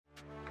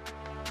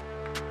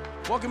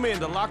Welcome in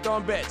to Locked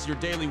On Bets, your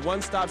daily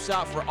one-stop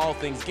shop for all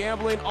things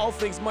gambling, all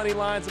things money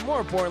lines, and more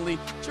importantly,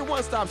 it's your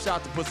one-stop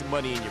shop to put some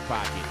money in your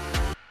pocket.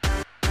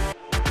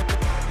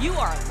 You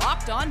are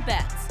Locked On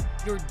Bets,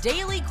 your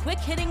daily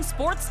quick-hitting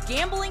sports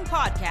gambling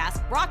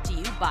podcast brought to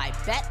you by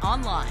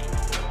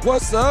BetOnline.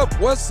 What's up?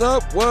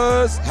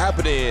 What's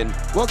happening?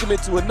 Welcome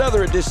into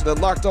another edition of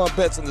Locked On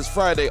Bets on this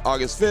Friday,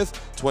 August 5th,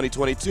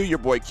 2022. Your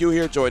boy Q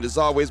here, joined as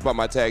always by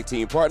my tag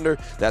team partner.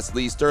 That's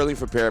Lee Sterling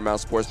from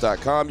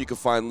ParamountSports.com. You can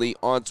find Lee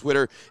on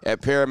Twitter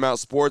at Paramount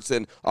Sports.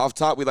 And off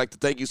top, we'd like to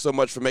thank you so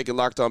much for making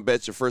Locked On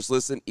Bets your first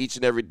listen each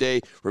and every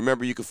day.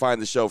 Remember, you can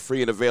find the show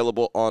free and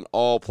available on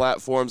all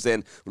platforms.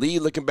 And Lee,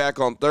 looking back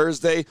on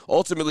Thursday,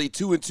 ultimately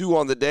 2-2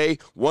 on the day.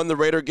 Won the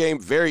Raider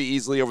game very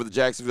easily over the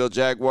Jacksonville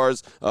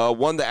Jaguars.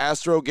 Won the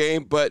Astro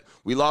game, but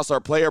we lost our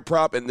player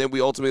prop, and then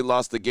we ultimately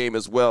lost the game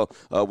as well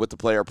with the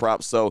player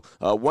prop. So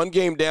one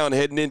game down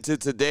heading into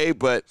today,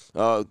 but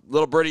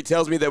little birdie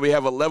tells me that we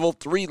have a level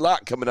 3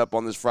 lock coming up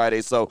on this Friday,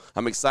 so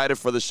I'm excited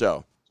for the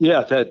show.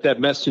 Yeah, that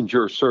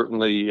messenger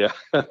certainly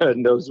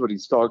knows what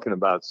he's talking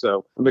about.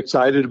 So I'm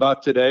excited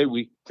about today.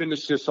 We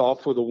finished this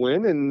off with a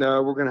win, and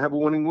we're going to have a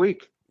winning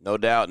week. No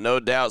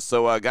doubt.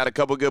 So got a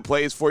couple good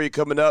plays for you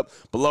coming up.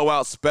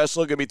 Blowout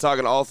special. Going to be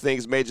talking all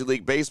things Major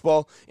League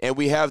Baseball. And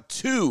we have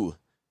two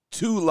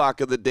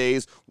lock of the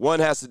days. One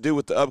has to do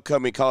with the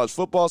upcoming college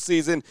football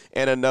season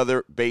and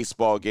another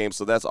baseball game.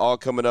 So that's all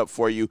coming up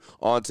for you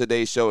on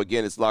today's show.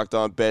 Again, it's Locked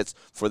On Bets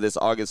for this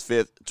August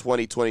 5th,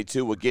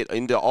 2022. We'll get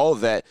into all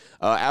of that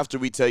after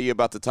we tell you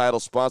about the title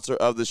sponsor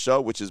of the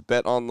show, which is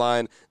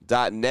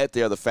BetOnline.net.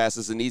 They are the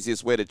fastest and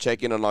easiest way to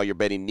check in on all your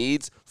betting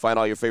needs. Find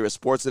all your favorite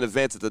sports and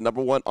events at the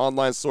 #1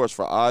 online source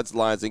for odds,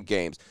 lines, and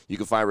games. You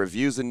can find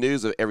reviews and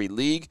news of every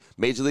league,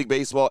 Major League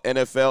Baseball,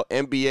 NFL,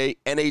 NBA,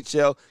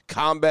 NHL,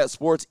 combat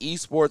sports,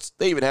 esports.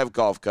 They even have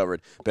golf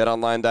covered.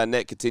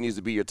 BetOnline.net continues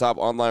to be your top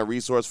online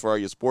resource for all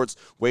your sports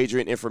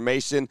wagering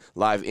information,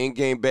 live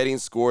in-game betting,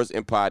 scores,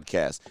 and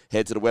podcasts.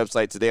 Head to the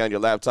website today on your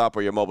laptop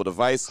or your mobile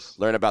device.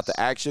 Learn about the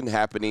action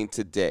happening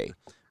today.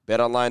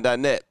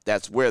 BetOnline.net,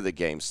 that's where the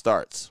game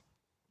starts.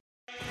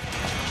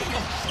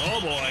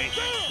 Oh, boy.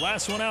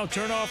 Last one out,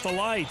 turn off the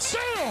lights.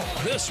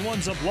 This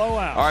one's a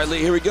blowout. All right, Lee,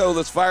 here we go.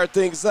 Let's fire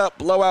things up.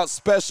 Blowout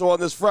special on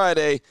this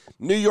Friday.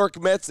 New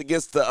York Mets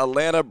against the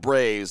Atlanta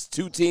Braves.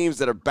 Two teams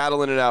that are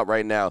battling it out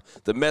right now.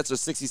 The Mets are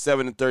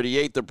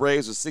 67-38. The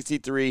Braves are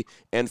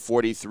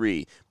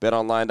 63-43.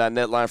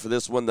 BetOnline.net line for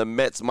this one. The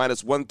Mets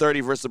minus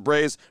 130 versus the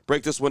Braves.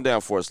 Break this one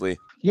down for us, Lee.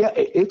 Yeah,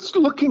 it's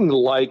looking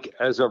like,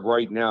 as of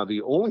right now,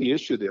 the only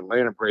issue the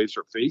Atlanta Braves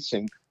are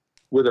facing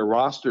with their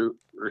roster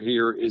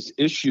here is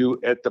issue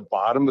at the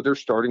bottom of their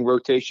starting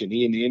rotation.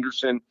 Ian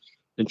Anderson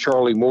and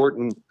Charlie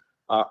Morton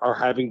are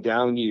having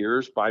down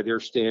years by their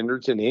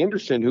standards. And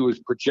Anderson, who is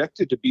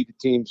projected to be the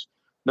team's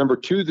number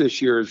 2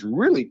 this year, has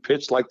really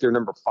pitched like they're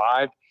number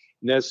 5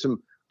 and has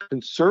some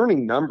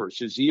concerning numbers.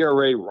 His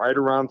ERA right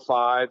around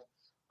 5,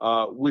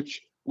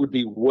 which would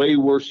be way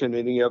worse than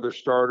any other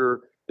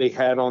starter they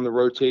had on the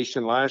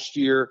rotation last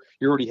year.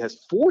 He already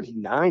has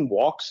 49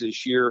 walks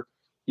this year.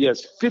 He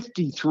has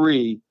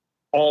 53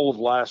 all of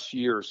last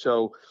year.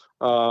 So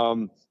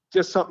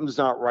just something's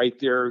not right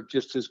there.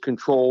 Just his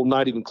control,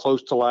 not even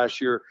close to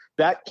last year.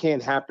 That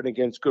can't happen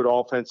against good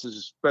offenses,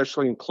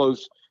 especially in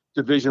close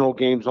divisional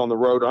games on the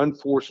road.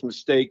 Unforced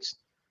mistakes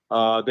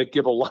that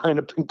give a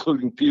lineup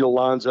including Pete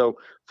Alonso,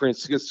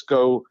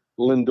 Francisco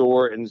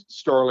Lindor, and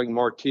Starling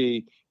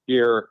Marte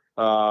here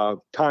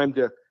time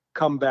to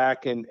come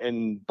back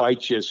and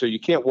bite you. So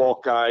you can't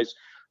walk guys.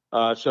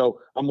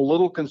 So I'm a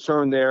little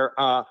concerned there.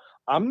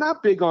 I'm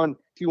not big on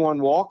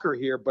Taijuan Walker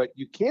here, but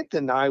you can't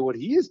deny what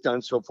he has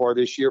done so far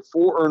this year.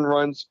 4 earned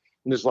runs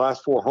in his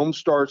last 4 home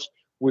starts,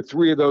 with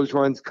 3 of those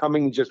runs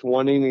coming in just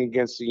 1 inning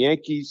against the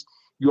Yankees.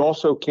 You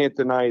also can't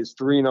deny his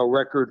 3-0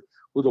 record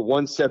with a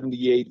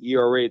 1.78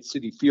 ERA at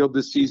Citi Field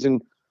this season.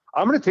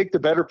 I'm going to take the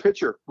better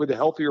pitcher with a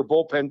healthier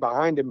bullpen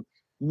behind him.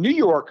 New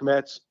York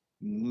Mets,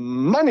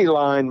 money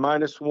line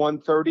minus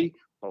 130.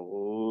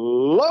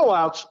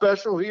 Blowout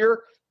special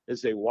here as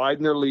they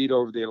widen their lead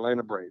over the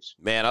Atlanta Braves.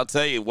 Man, I'll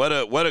tell you, what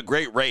a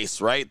great race,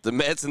 right? The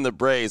Mets and the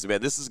Braves,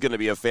 man, this is going to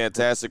be a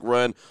fantastic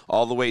run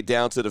all the way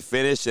down to the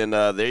finish, and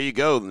there you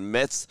go. The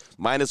Mets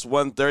minus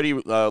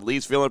 130.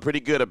 Lee's feeling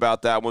pretty good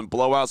about that one.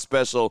 Blowout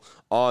special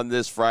on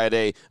this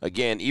Friday.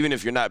 Again, even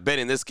if you're not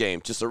betting this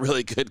game, just a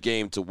really good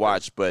game to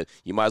watch, but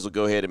you might as well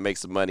go ahead and make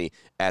some money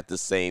at the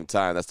same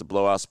time. That's the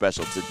blowout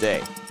special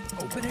today.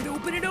 Open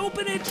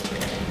it.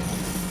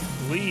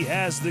 Lee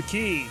has the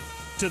key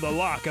to the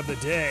lock of the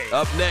day.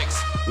 Up next,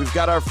 we've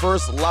got our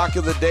first lock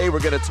of the day.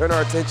 We're going to turn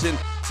our attention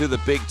to the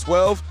Big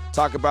 12,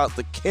 talk about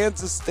the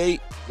Kansas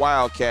State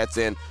Wildcats,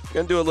 and we're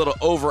going to do a little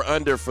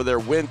over-under for their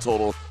win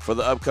total for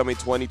the upcoming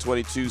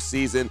 2022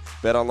 season.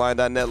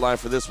 BetOnline.net line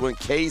for this one.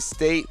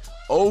 K-State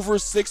over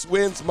 6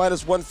 wins,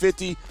 minus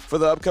 150 for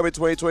the upcoming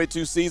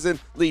 2022 season.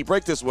 Lee,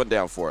 break this one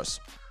down for us.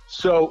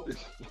 So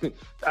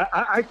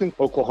I think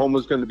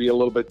Oklahoma's going to be a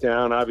little bit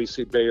down.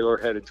 Obviously, Baylor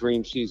had a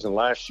dream season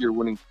last year,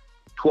 winning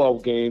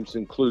 12 games,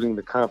 including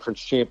the conference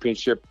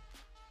championship,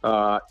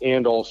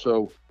 and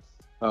also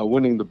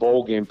winning the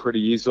bowl game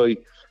pretty easily.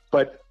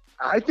 But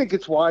I think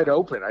it's wide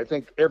open. I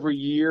think every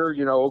year,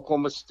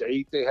 Oklahoma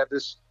State, they have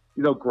this,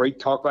 great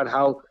talk about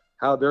how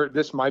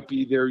this might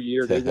be their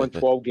year. They won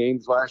 12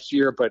 games last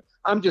year, but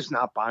I'm just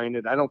not buying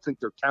it. I don't think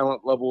their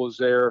talent level is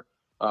there.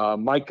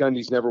 Mike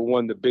Gundy's never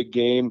won the big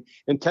game.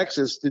 In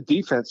Texas, the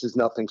defense is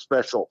nothing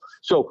special.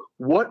 So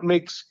what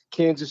makes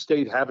Kansas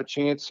State have a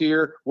chance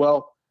here?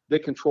 Well, they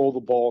control the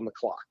ball and the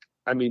clock.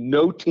 I mean,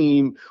 no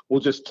team will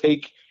just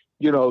take,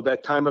 that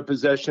time of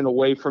possession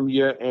away from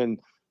you, and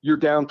you're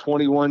down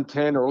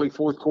 21-10 early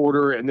fourth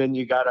quarter, and then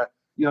you got to,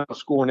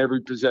 score in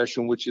every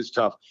possession, which is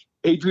tough.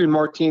 Adrian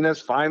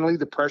Martinez, finally,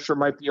 the pressure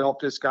might be off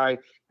this guy.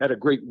 Had a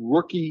great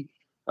rookie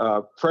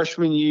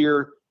freshman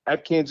year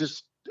at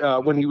Kansas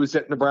when he was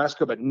at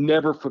Nebraska, but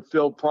never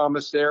fulfilled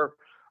promise there.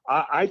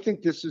 I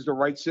think this is the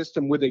right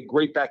system with a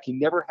great back. He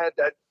never had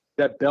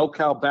that bell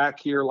cow back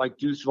here like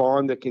Deuce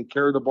Vaughn that can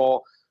carry the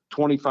ball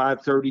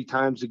 25, 30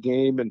 times a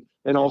game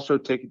and also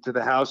take it to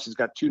the house. He's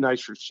got two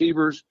nice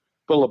receivers,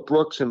 Phillip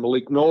Brooks and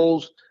Malik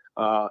Knowles.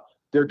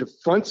 Their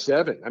front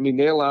seven, I mean,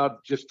 they allowed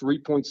just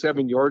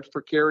 3.7 yards per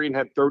carry and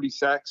had 30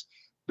 sacks.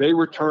 They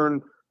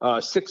return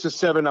 6 of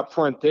 7 up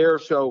front there,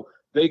 so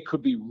they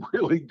could be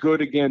really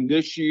good again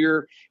this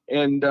year.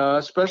 And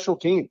special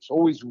teams,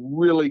 always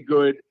really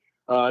good.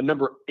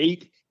 Number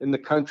 8 in the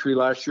country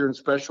last year in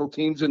special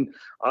teams. And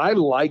I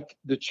like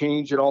the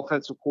change at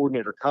offensive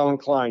coordinator, Colin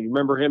Klein. You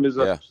remember him as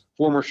a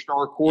former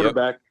star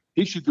quarterback. Yep.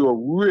 He should do a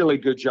really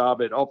good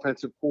job at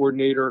offensive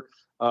coordinator.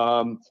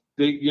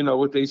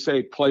 What they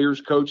say,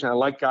 players coach, and I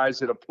like guys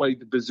that have played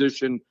the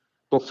position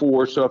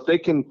before. So if they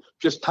can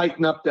just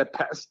tighten up that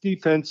pass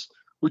defense,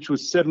 which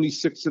was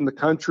 76th in the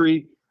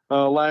country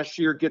last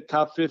year, get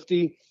top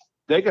 50,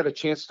 they got a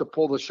chance to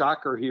pull the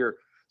shocker here.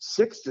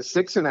 6 to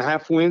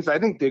 6.5 wins. I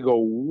think they go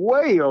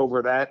way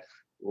over that.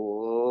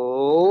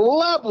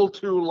 Level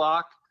 2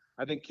 lock.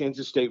 I think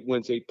Kansas State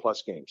wins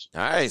 8+ games.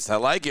 Nice. I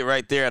like it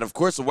right there. And, of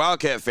course, the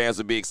Wildcat fans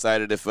would be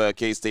excited if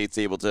K-State's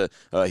able to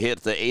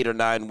hit the 8 or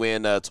 9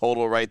 win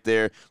total right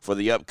there for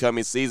the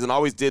upcoming season.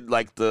 Always did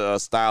like the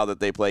style that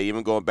they play,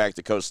 even going back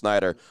to Coach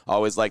Snyder.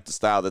 Always liked the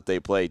style that they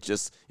play.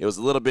 Just it was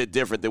a little bit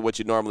different than what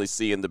you normally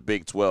see in the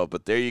Big 12.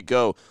 But there you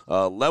go.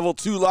 Level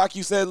 2 lock,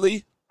 you said,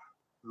 Lee?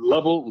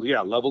 Level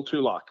 2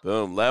 lock.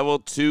 Boom. Level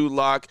 2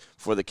 lock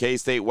for the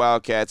K-State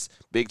Wildcats.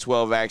 Big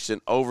 12 action,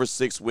 over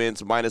 6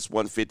 wins,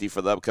 -150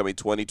 for the upcoming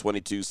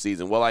 2022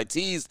 season. Well, I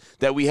teased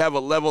that we have a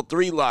level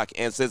 3 lock,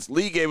 and since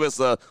Lee gave us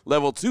a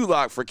level 2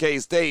 lock for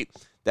K-State,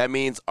 that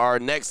means our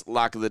next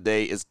lock of the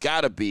day is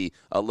got to be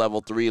a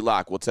level 3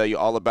 lock. We'll tell you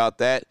all about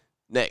that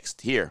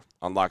next here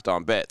on Locked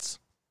On Bets.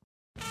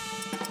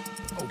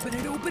 Open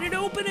it, open it,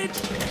 open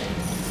it.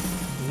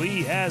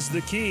 Lee has the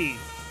key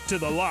to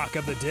the lock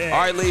of the day. All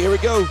right, Lee, here we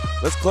go.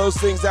 Let's close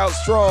things out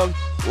strong.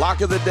 Lock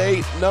of the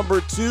day,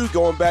 number 2,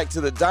 going back to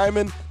the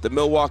Diamond, the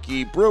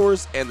Milwaukee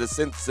Brewers, and the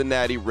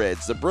Cincinnati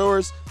Reds. The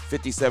Brewers,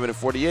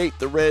 57-48.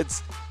 The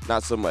Reds,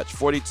 not so much,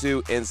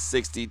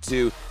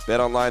 42-62.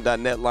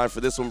 BetOnline.net line for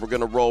this one. We're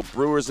going to roll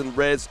Brewers and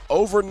Reds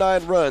over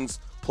 9 runs,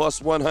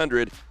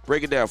 +100.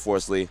 Break it down for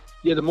us, Lee.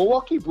 Yeah, the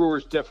Milwaukee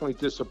Brewers definitely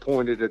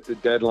disappointed at the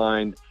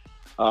deadline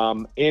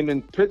and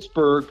in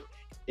Pittsburgh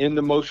in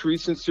the most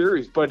recent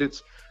series. But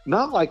it's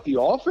not like the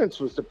offense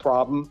was the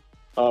problem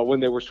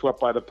when they were swept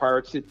by the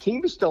Pirates. The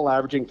team is still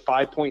averaging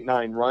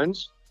 5.9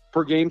 runs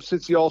per game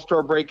since the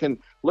All-Star break. And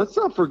let's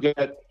not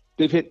forget,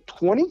 they've hit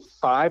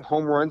 25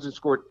 home runs and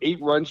scored 8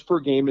 runs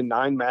per game in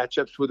 9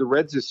 matchups with the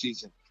Reds this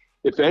season.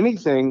 If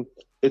anything,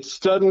 it's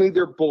suddenly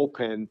their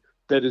bullpen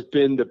that has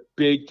been the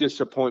big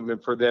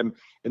disappointment for them.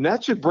 And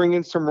that should bring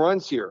in some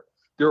runs here.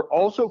 They're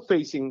also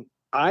facing,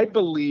 I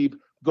believe,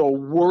 the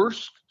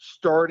worst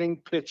starting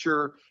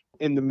pitcher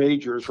in the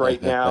majors right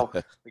now,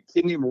 a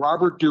kid named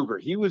Robert Duger.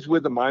 He was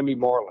with the Miami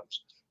Marlins.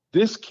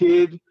 This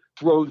kid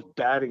throws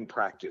batting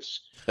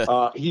practice.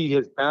 He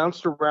has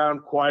bounced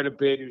around quite a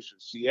bit. He was in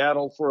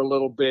Seattle for a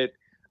little bit.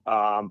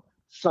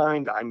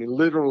 Signed,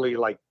 literally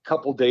like a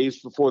couple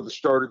days before the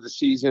start of the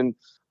season.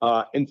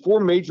 In 4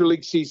 major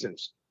league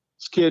seasons,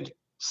 this kid,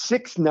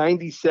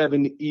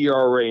 6.97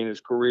 ERA in his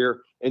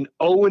career, an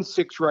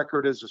 0-6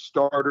 record as a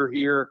starter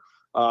here.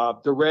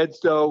 The Reds,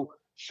 though,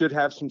 should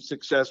have some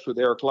success with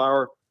Eric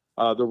Lauer.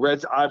 The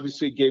Reds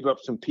obviously gave up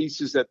some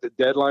pieces at the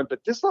deadline,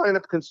 but this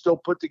lineup can still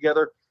put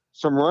together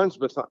some runs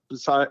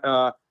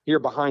here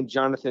behind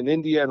Jonathan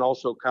India and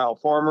also Kyle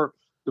Farmer.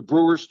 The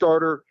Brewers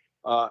starter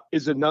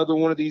is another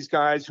one of these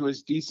guys who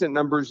has decent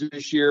numbers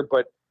this year,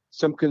 but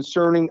some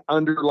concerning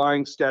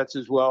underlying stats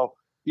as well.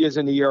 He has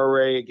an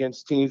ERA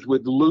against teams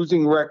with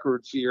losing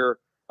records here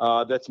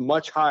that's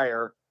much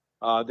higher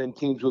than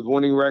teams with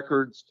winning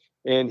records.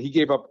 And he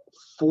gave up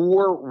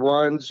 4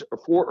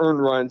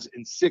 earned runs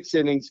in 6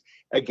 innings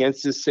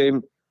against the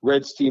same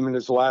Reds team in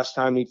his last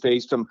time he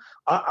faced them.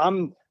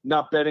 I'm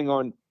not betting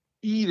on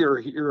either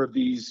here of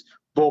these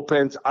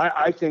bullpens.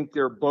 I think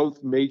they're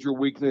both major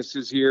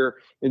weaknesses here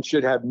and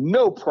should have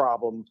no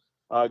problem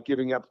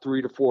giving up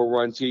 3 to 4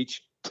 runs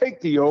each.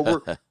 Take the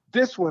over.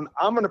 This one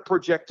I'm going to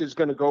project is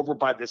going to go over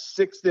by the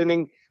 6th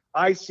inning.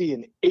 I see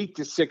an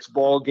 8-6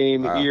 ball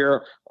game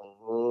here.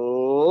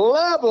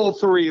 Level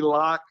 3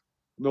 lock.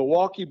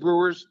 Milwaukee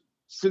Brewers,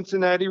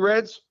 Cincinnati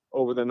Reds,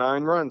 over the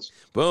 9 runs.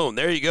 Boom.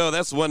 There you go.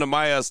 That's one of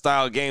my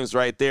style games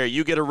right there.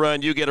 You get a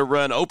run,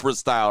 Oprah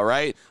style,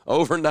 right?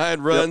 Over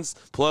 9 runs,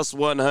 plus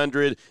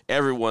 100.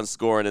 Everyone's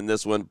scoring in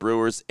this one,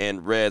 Brewers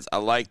and Reds. I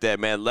like that,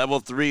 man. Level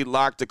 3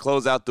 lock to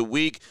close out the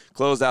week,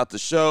 close out the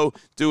show,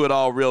 do it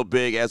all real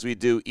big as we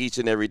do each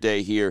and every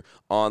day here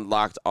on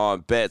Locked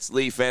On Bets.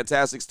 Lee,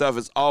 fantastic stuff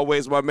as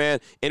always, my man.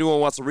 Anyone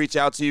wants to reach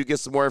out to you,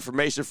 get some more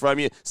information from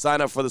you,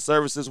 sign up for the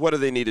services, what do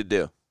they need to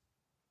do?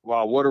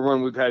 Wow, what a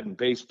run we've had in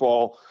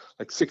baseball.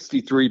 Like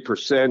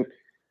 63%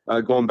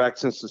 going back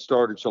since the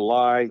start of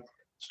July.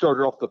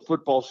 Started off the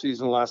football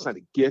season last night,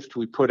 a gift.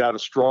 We put out a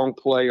strong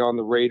play on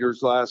the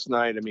Raiders last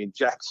night. I mean,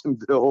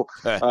 Jacksonville,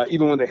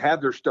 even when they have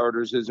their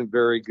starters, isn't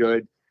very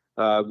good.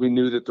 We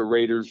knew that the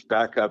Raiders'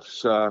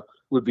 backups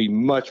would be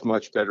much,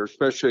 much better,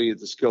 especially at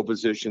the skill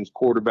positions,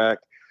 quarterback,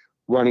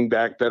 running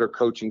back, better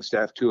coaching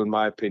staff too, in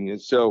my opinion.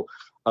 So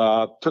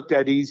took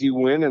that easy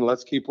win, and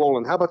let's keep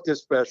rolling. How about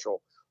this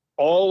special?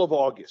 All of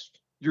August,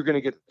 you're going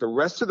to get the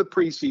rest of the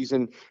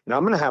preseason, and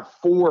I'm going to have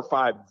 4 or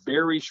 5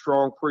 very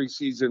strong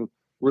preseason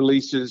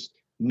releases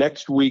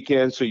next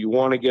weekend, so you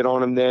want to get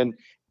on them then.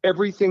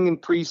 Everything in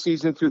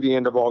preseason through the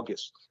end of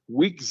August.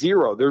 Week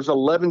 0, there's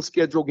 11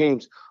 scheduled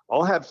games.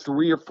 I'll have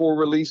 3 or 4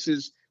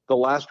 releases the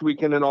last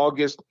weekend in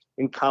August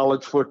in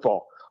college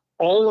football.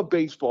 All of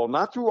baseball,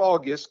 not through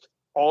August,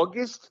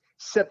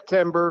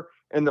 September,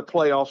 and the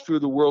playoffs through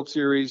the World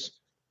Series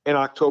in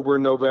October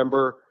and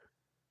November,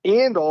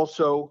 and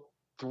also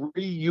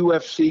 3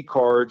 UFC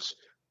cards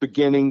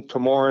beginning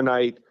tomorrow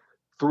night.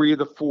 3 of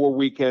the 4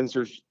 weekends,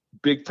 there's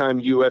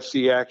big-time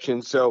UFC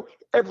action. So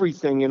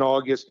everything in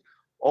August,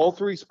 all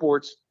 3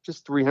 sports,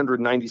 just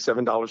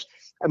 $397.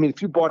 I mean,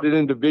 if you bought it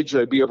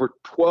individually, it'd be over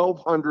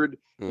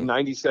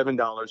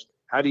 $1,297.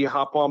 How do you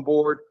hop on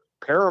board?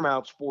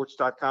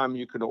 ParamountSports.com.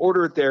 You can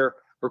order it there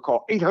or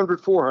call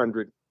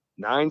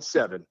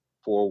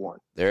 800-400-9741.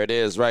 There it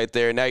is right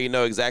there. Now you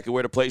know exactly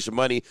where to place your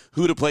money,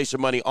 who to place your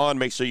money on.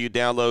 Make sure you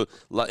download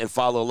and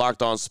follow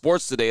Locked On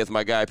Sports Today with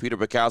my guy, Peter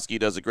Bukowski.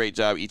 Does a great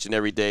job each and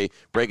every day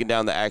breaking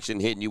down the action,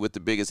 hitting you with the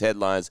biggest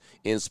headlines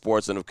in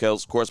sports. And, of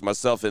course,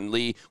 myself and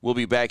Lee will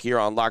be back here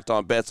on Locked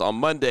On Bets on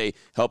Monday,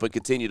 helping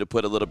continue to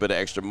put a little bit of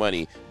extra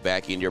money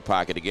back in your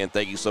pocket. Again,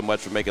 thank you so much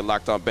for making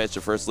Locked On Bets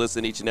your first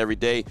listen each and every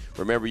day.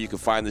 Remember, you can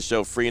find the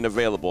show free and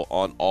available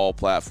on all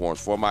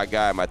platforms. For my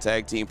guy, my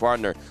tag team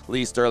partner,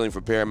 Lee Sterling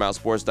from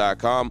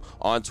ParamountSports.com,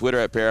 on Twitter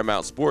at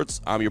Paramount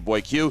Sports. I'm your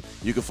boy Q.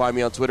 You can find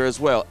me on Twitter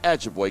as well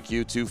at your boy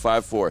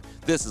Q254.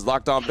 This is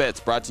Locked On Bets,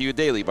 brought to you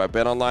daily by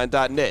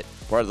BetOnline.net,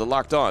 part of the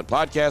Locked On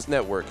Podcast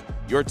Network,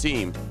 your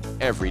team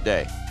every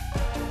day.